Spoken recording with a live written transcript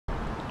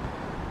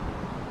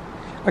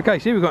Okay,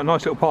 so here we've got a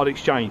nice little part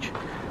exchange.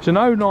 It's an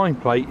 09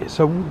 plate, it's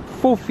a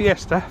Ford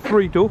Fiesta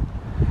 3-door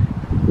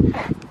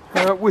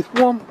with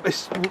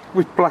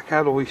black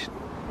alloy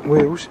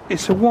wheels.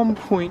 It's a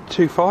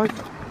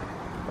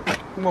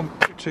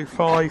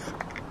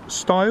 1.25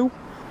 style.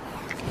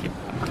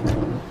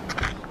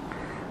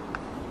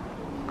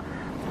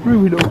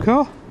 Roomy little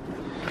car.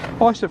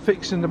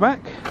 Isofix in the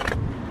back.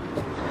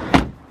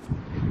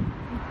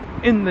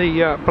 In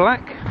the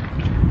black,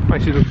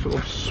 makes it look sort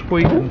of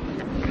sweet and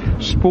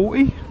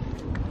sporty.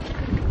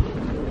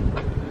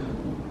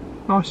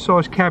 Nice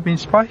size cabin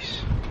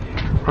space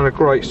and a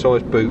great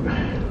size boot.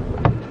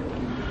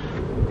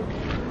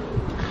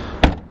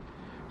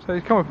 So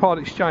it's come with part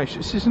exchange.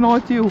 This is an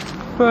ideal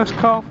first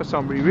car for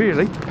somebody,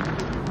 really,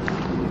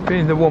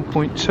 being the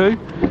 1.2.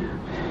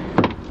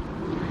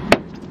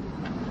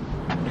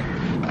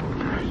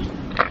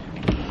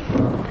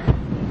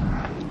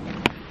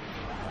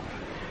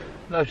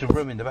 Loads of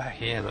room in the back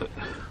here, look.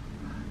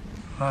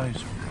 Loads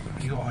of room.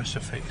 You've got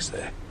Isofix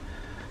there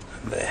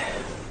and there.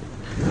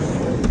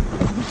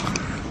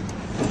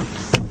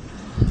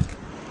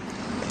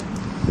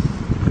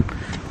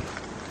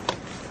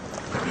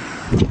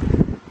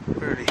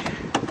 Really,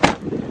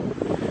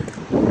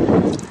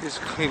 it's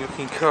a clean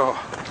looking car.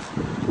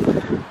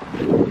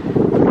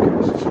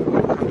 Let's just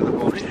look under the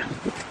bonnet.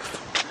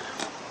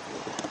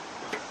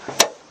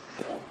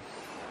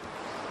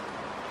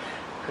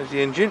 There's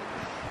the engine.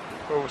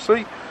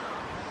 Obviously,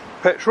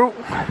 petrol,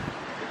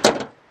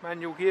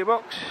 manual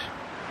gearbox.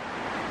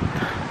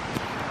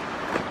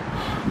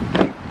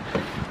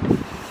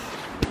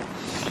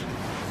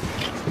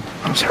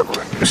 Let's have a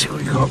look, let's see what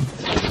we got.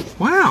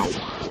 Wow!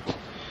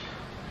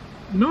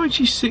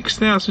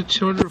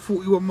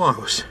 96,241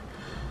 miles.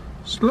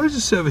 There's loads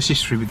of service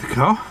history with the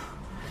car.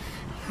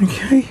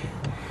 Okay,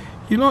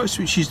 your light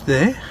switch is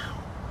there.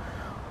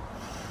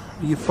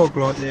 Your fog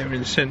light there in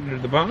the centre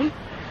of the button.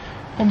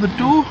 On the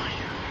door,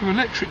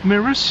 electric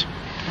mirrors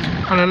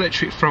and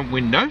electric front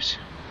windows.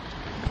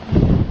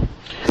 And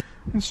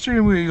the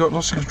steering wheel, you've got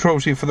lots of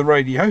controls here for the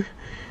radio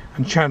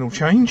and channel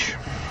change.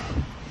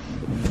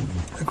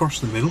 Across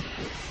the middle,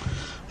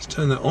 let's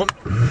turn that on.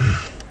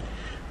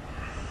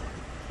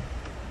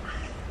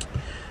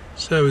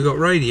 So we've got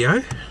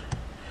radio,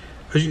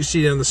 as you can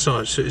see down the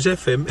side. So it's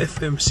FM,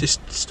 FM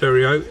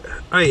stereo,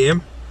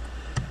 AM.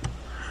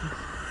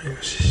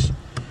 It's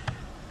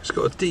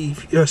got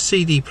a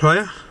CD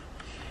player.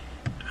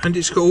 And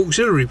it's got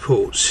auxiliary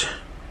ports.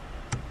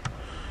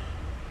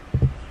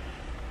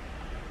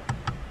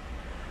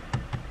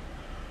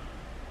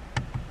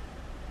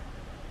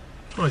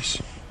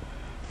 Nice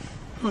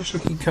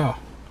looking car.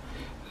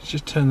 Let's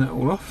just turn that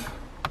all off.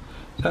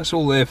 That's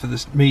all there for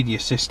the media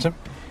system.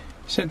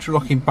 Central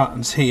locking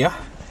buttons here.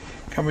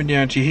 Coming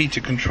down to your heater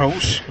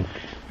controls.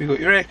 We've got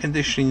your air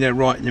conditioning there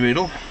right in the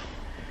middle.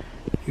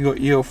 You've got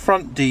your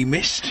front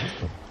demist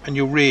and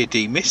your rear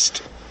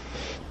demist.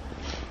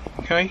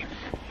 Okay.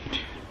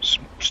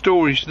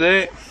 Storage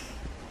there,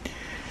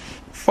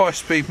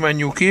 5-speed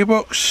manual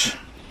gearbox,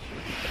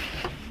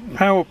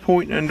 power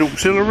point and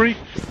auxiliary,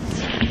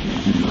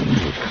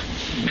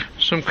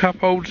 some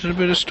cup holders and a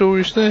bit of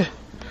storage there.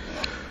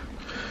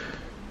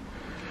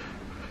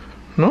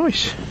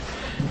 Nice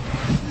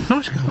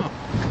car.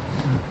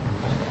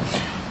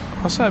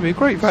 I'll say it'd be a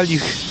great value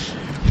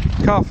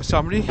car for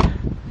somebody.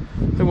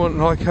 They want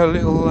like a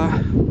little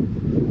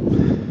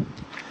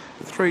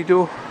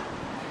 3-door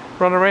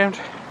run around.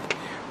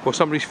 Or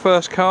somebody's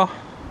first car,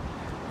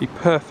 be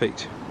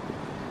perfect.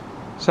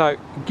 So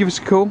give us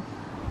a call,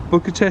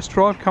 book a test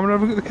drive, come and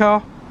have a look at the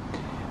car,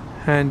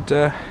 and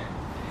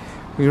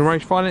we can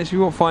arrange finance if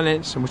you want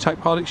finance, and we'll take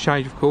part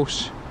exchange, of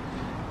course.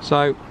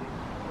 So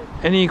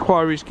any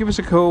inquiries, give us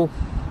a call,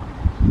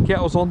 get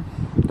us on,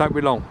 don't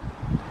be long.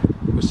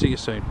 We'll see you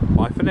soon.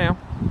 Bye for now.